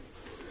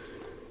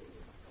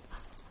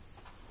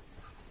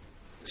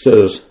 it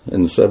says,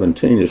 in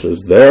 17, it says,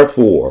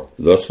 therefore,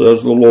 thus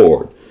says the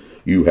Lord,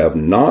 you have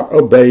not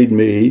obeyed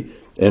me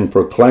in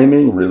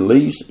proclaiming,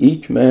 release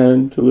each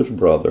man to his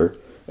brother,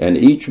 and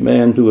each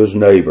man to his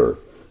neighbor.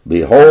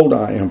 Behold,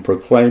 I am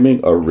proclaiming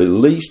a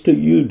release to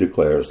you,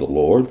 declares the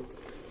Lord.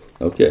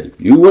 Okay,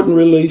 you wouldn't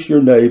release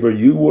your neighbor,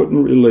 you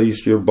wouldn't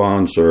release your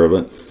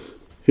bondservant.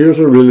 Here's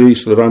a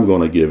release that I'm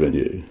going to give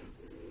you.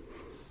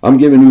 I'm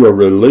giving you a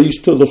release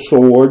to the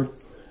sword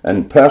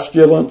and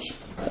pestilence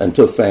and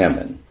to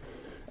famine.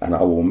 And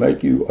I will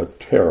make you a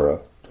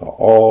terror to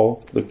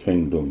all the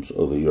kingdoms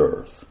of the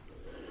earth.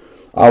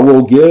 I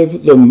will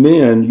give the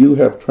men you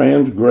have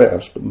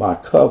transgressed my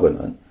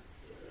covenant,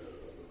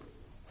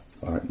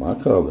 all right, my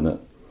covenant,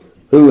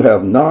 who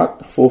have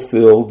not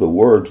fulfilled the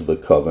words of the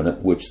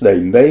covenant which they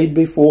made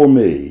before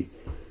me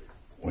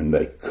when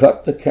they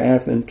cut the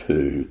calf in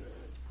two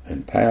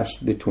and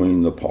passed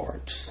between the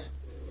parts.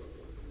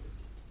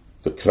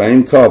 The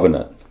same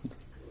covenant.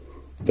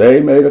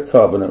 They made a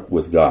covenant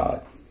with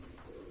God,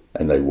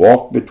 and they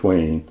walked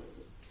between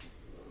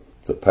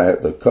the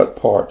cut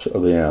parts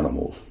of the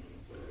animals.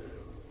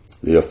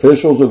 The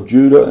officials of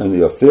Judah and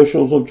the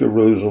officials of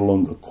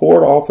Jerusalem, the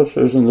court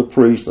officers and the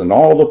priests, and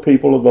all the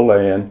people of the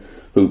land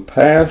who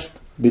passed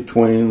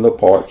between the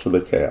parts of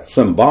the calf.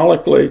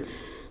 Symbolically,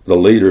 the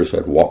leaders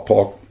had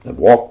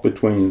walked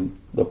between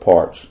the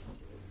parts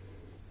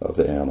of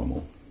the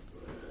animal.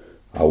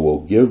 I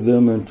will give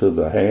them into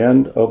the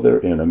hand of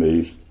their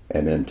enemies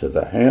and into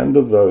the hand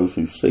of those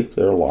who seek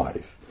their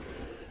life,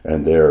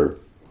 and their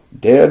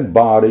dead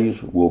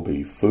bodies will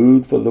be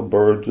food for the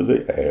birds of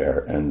the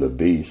air and the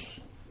beasts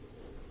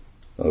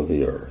of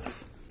the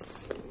earth.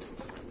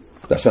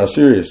 That's how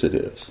serious it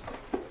is.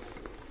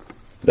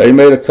 They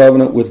made a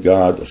covenant with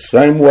God the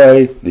same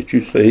way that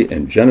you see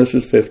in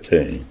Genesis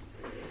 15.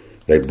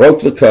 They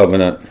broke the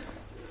covenant,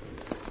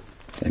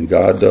 and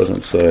God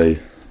doesn't say,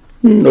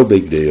 no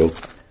big deal.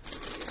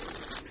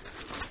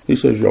 He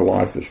says your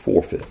life is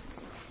forfeit.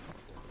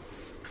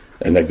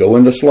 And they go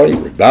into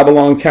slavery.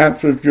 Babylon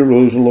captures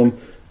Jerusalem.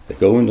 They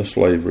go into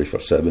slavery for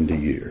 70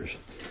 years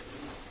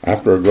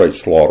after a great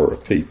slaughter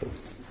of people.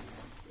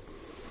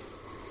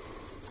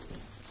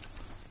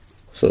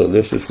 So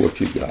this is what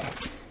you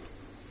got.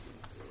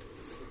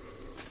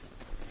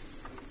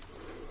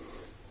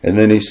 And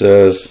then he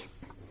says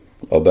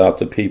about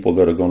the people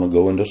that are going to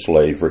go into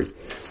slavery,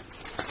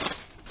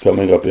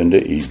 coming up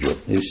into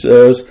Egypt. He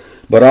says,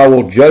 but I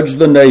will judge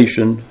the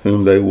nation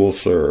whom they will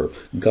serve.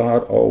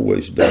 God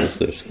always does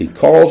this. He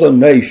calls a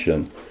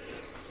nation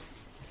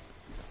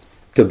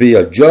to be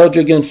a judge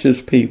against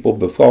his people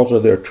because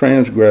of their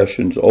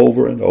transgressions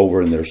over and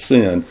over in their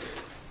sin.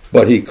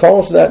 But he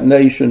calls that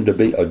nation to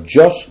be a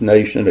just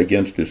nation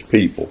against his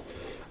people.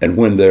 And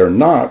when they're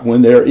not,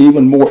 when they're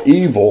even more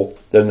evil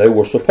than they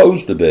were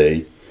supposed to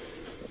be,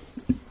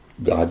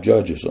 God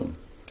judges them.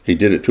 He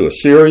did it to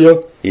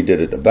Assyria. He did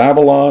it to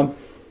Babylon.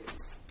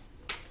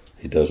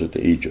 He does it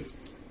to Egypt.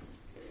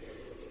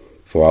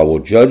 For I will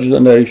judge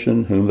the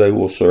nation whom they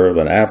will serve,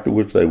 and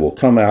afterwards they will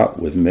come out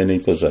with many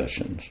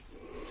possessions.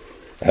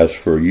 As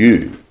for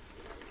you,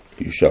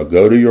 you shall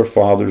go to your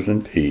fathers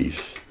in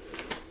peace.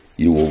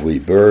 You will be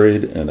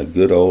buried in a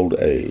good old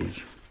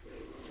age.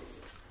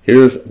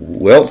 Here's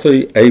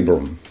wealthy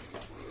Abram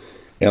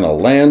in a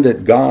land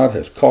that God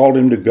has called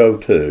him to go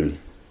to,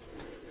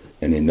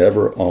 and he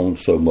never owned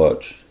so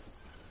much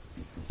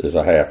as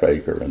a half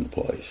acre in the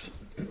place.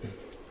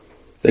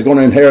 They're going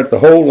to inherit the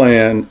whole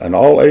land, and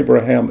all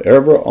Abraham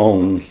ever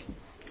owns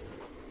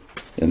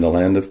in the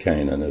land of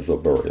Canaan is a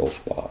burial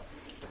spot.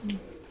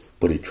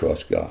 But he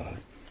trusts God.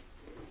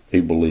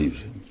 He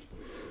believes him.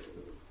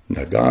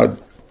 Now,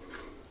 God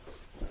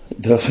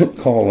doesn't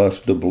call us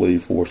to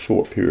believe for a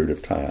short period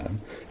of time.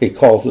 He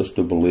calls us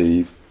to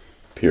believe,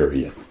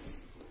 period.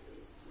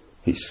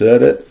 He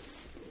said it.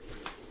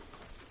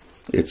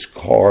 It's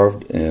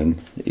carved in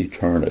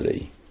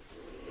eternity.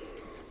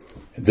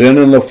 Then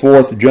in the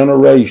fourth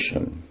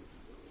generation,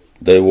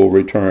 they will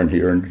return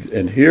here.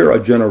 And here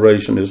a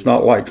generation is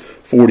not like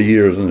 40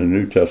 years in the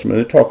New Testament.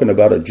 They're talking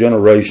about a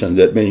generation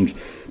that means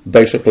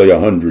basically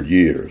 100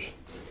 years.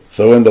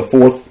 So in the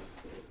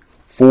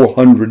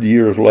 400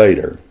 years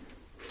later,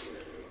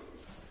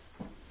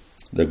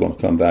 they're going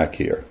to come back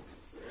here.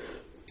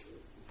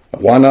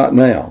 Why not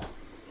now?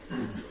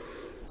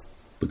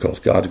 Because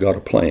God's got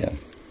a plan.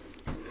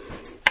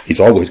 He's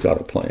always got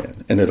a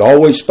plan. And it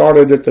always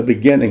started at the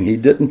beginning. He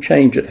didn't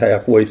change it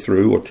halfway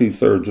through or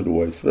 2/3 of the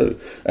way through.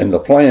 And the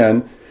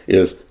plan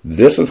is,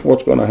 this is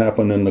what's going to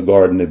happen in the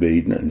Garden of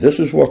Eden, and this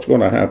is what's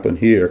going to happen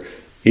here.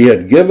 He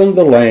had given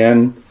the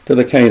land to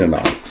the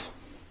Canaanites,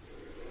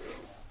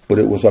 but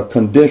it was a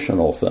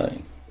conditional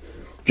thing.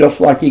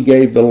 Just like he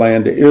gave the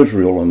land to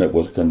Israel, and it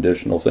was a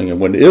conditional thing. And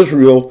when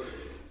Israel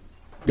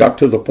got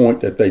to the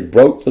point that they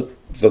broke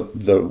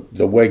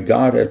the way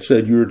God had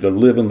said you're to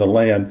live in the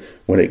land,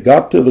 when it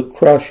got to the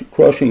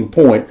crushing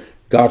point,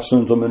 God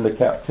sends them into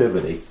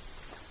captivity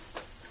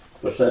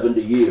for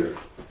 70 years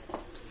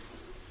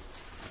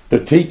to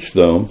teach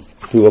them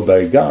to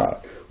obey God.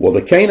 Well,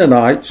 the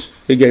Canaanites,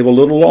 he gave a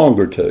little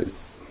longer to.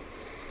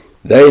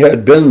 They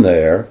had been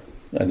there,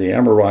 and the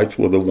Amorites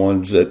were the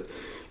ones that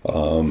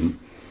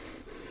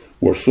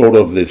were sort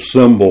of the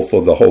symbol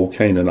for the whole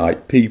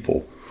Canaanite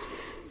people.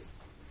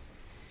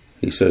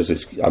 He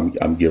says,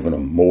 I'm giving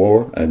them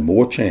more and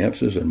more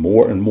chances and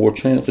more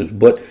chances.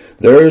 But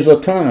there is a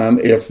time,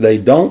 if they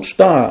don't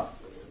stop,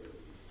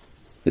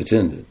 it's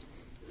ended.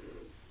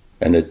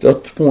 And at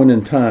that point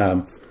in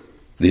time,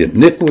 the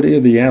iniquity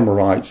of the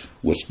Amorites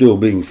was still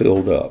being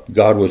filled up.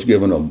 God was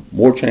giving them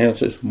more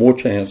chances,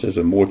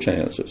 and more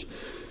chances.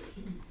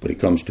 But it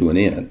comes to an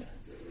end.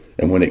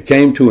 And when it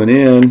came to an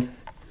end,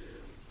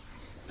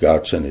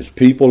 God sent his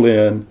people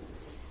in,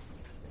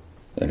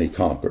 and he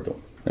conquered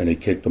them. And he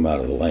kicked them out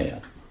of the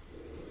land.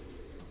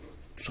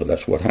 So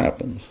that's what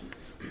happens.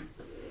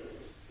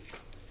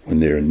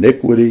 When their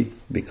iniquity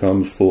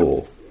becomes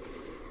full.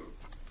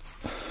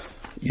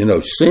 You know,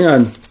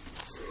 sin,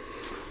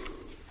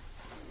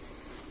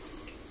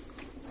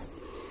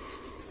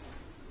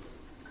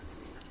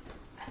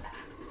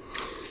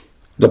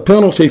 the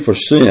penalty for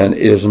sin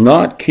is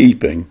not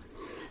keeping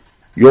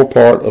your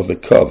part of the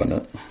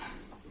covenant.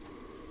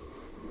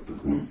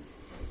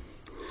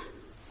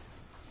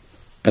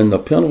 And the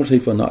penalty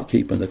for not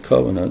keeping the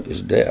covenant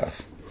is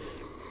death.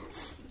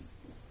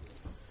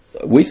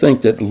 We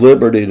think that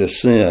liberty to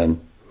sin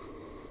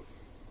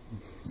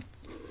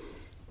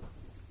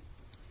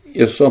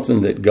is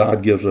something that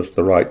God gives us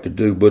the right to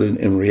do, but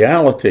in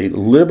reality,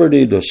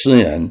 liberty to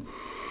sin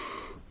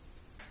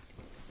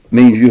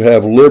means you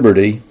have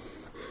liberty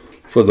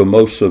for the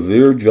most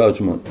severe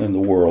judgment in the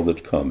world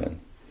that's coming.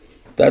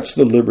 That's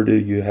the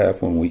liberty you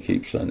have when we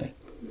keep sinning.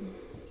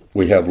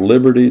 We have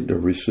liberty to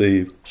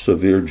receive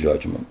severe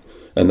judgment.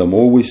 And the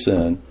more we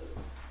sin,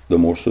 the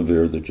more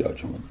severe the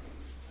judgment.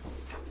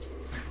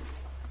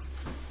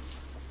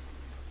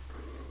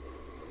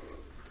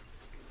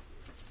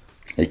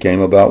 It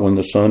came about when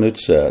the sun had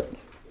set,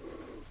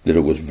 that it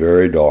was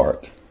very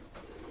dark.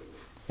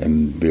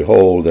 And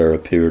behold, there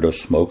appeared a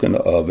smoking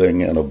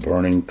oven and a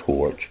burning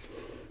torch,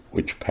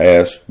 which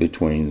passed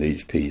between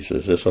these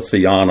pieces. It's a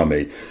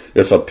theonomy.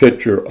 It's a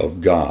picture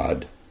of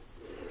God.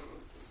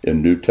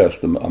 In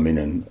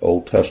in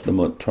Old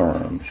Testament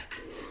terms,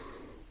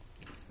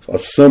 a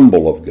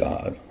symbol of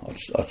God,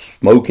 a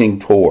smoking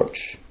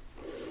torch,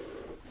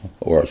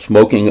 or a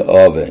smoking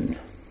oven.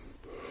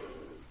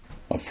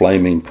 a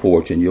flaming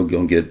torch, and you're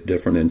going to get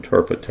different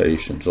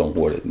interpretations on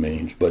what it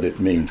means. But it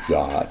means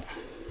God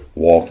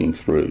walking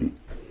through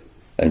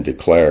and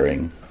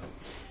declaring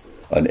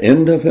an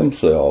end of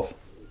himself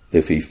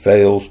if he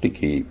fails to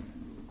keep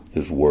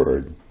his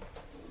word.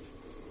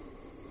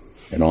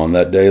 And on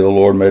that day the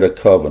Lord made a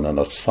covenant,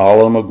 a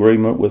solemn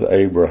agreement with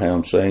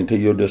Abraham, saying, to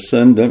your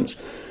descendants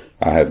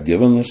I have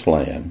given this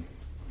land,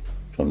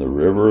 from the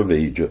river of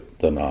Egypt,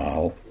 the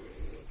Nile,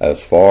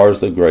 as far as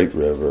the great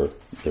river,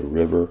 the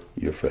river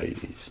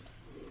Euphrates.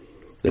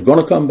 They're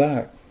going to come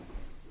back.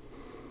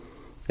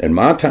 In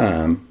my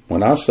time,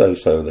 when I say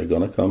so, they're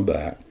going to come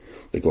back.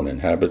 They're going to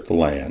inhabit the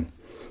land.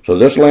 So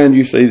this land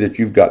you see that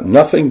you've got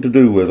nothing to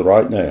do with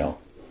right now,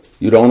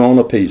 you don't own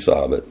a piece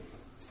of it,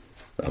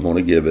 I'm going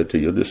to give it to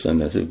your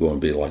descendants. It's going to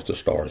be like the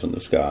stars in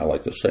the sky,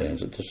 like the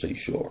sands at the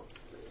seashore.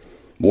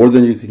 More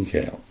than you can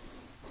count.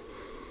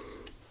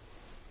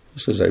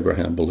 This is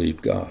Abraham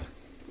believed God.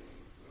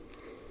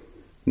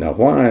 Now,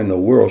 why in the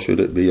world should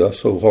it be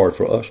so hard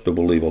for us to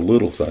believe a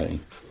little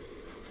thing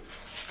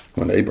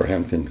when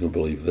Abraham can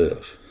believe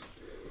this?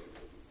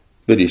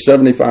 But he's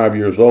 75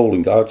 years old,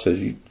 and God says,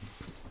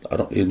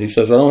 and he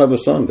says, I don't have a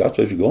son. God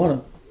says, you're going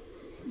to.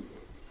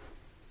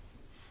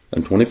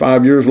 And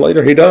 25 years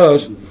later, he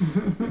does.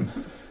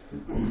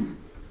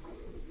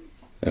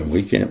 And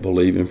we can't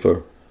believe him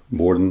for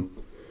more than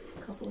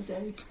a couple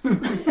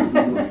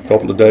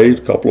of days,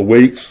 couple of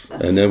weeks.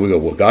 And then we go,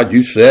 well, God,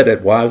 you said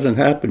it. Why hasn't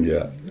it happened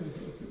yet?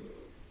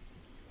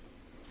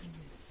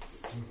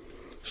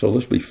 So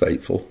let's be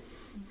faithful.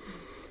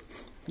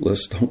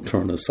 Let's don't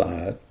turn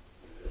aside.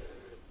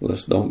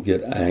 Let's don't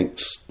get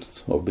angst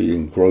or be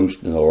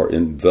engrossed or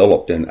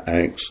enveloped in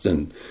angst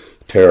and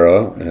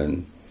terror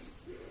and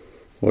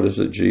what is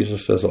it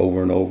Jesus says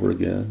over and over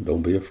again?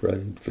 Don't be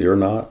afraid. Fear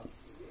not.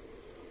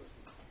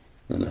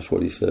 And that's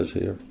what he says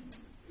here.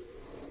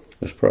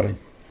 Let's pray.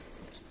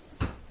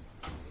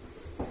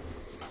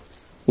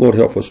 Lord,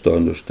 help us to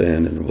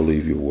understand and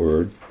believe your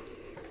word.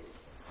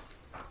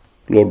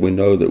 Lord, we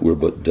know that we're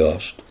but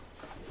dust.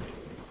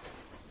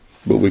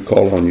 But we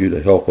call on you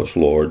to help us,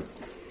 Lord,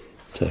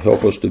 to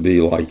help us to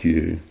be like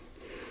you.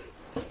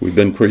 We've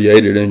been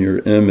created in your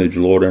image,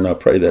 Lord, and I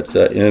pray that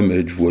that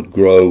image would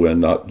grow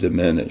and not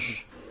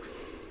diminish.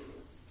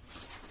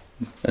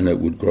 And it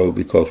would grow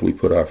because we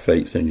put our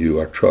faith in you,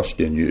 our trust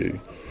in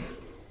you.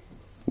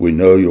 We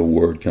know your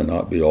word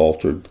cannot be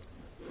altered,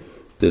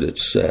 that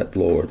it's set,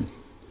 Lord,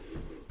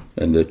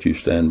 and that you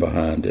stand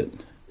behind it.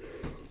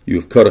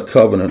 You've cut a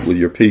covenant with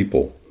your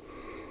people.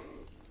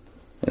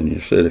 And you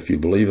said, if you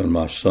believe in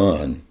my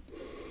son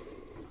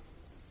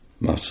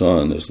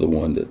is the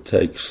one that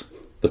takes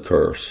the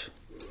curse.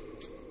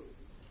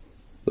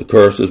 The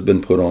curse has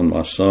been put on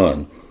my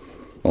son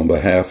on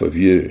behalf of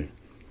you.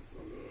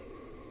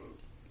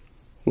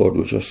 Lord,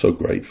 we're just so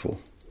grateful.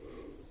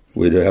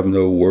 We have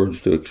no words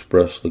to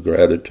express the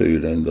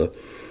gratitude and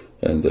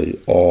the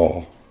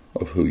awe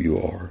of who you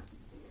are.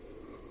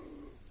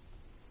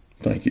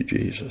 Thank you,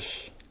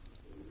 Jesus.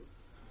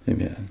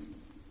 Amen.